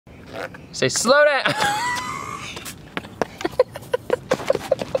Say slow down.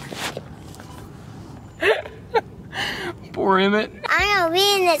 Poor Emmett. I'm gonna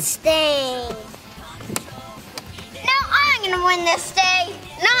win this thing. No, I'm gonna win this thing,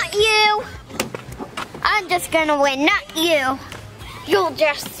 not you. I'm just gonna win, not you. You'll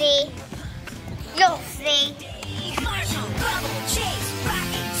just see. You'll see.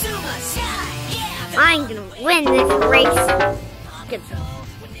 I'm gonna win this race.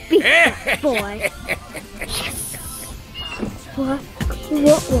 Big boy.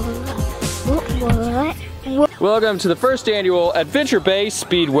 Yes. What? Welcome to the first annual Adventure Bay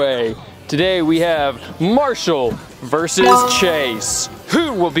Speedway. Today we have Marshall versus Chase.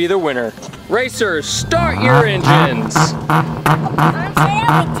 Who will be the winner? Racers, start your engines.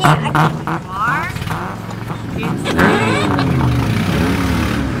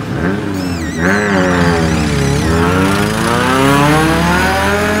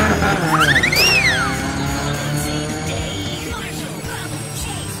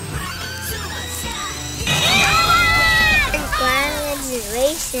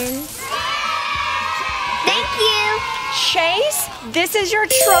 Thank you. Chase, this is your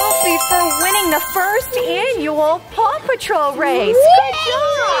trophy for winning the first annual Paw Patrol race. Good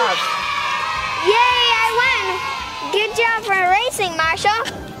job. Yay, I won. Good job for racing, Marshall.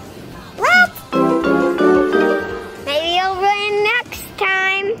 Maybe you'll win next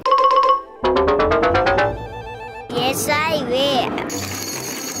time. Yes, I will.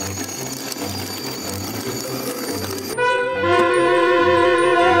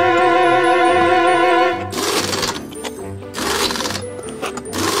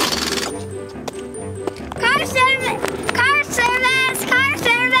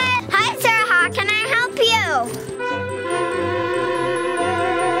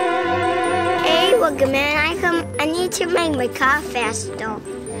 Man, I need to make my car faster. No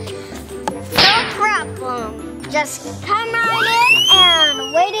problem. Just come right in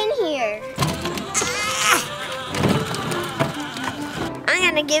and wait in here. I'm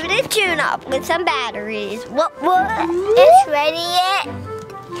gonna give it a tune-up with some batteries. What? It's ready yet?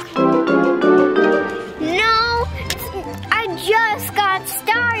 No, I just got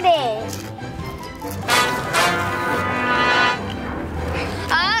started.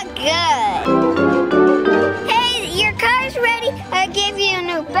 Oh, good. I gave you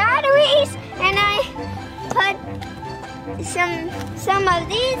new batteries, and I put some of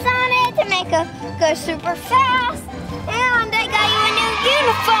these on it to make it go super fast, and I got you a new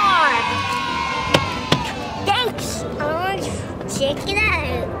uniform. Thanks. Check it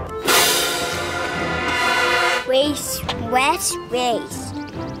out. Race, west, race.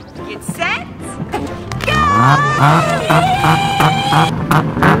 Get set. Go!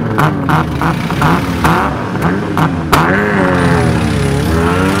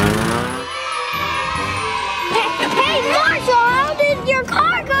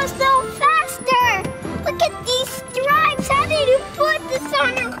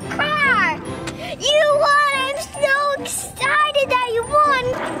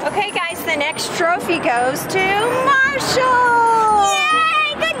 Okay, guys, the next trophy goes to Marshall!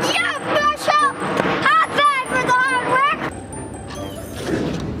 Yay! Good job, Marshall! High five for the hard work!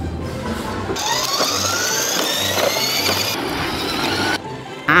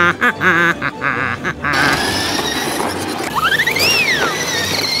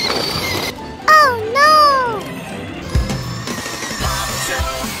 Oh, no!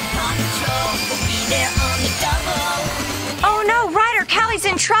 Oh, no, Ryder, Callie's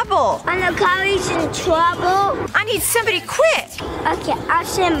in trouble. I know Callie's in trouble. I need somebody quick. Okay, I'll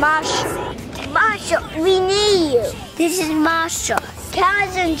send Marshall. Marshall, we need you. This is Marshall.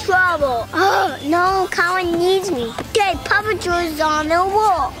 Callie's in trouble. Oh, no, Callie needs me. Okay, Paw Patrol is on the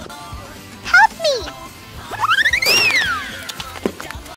wall.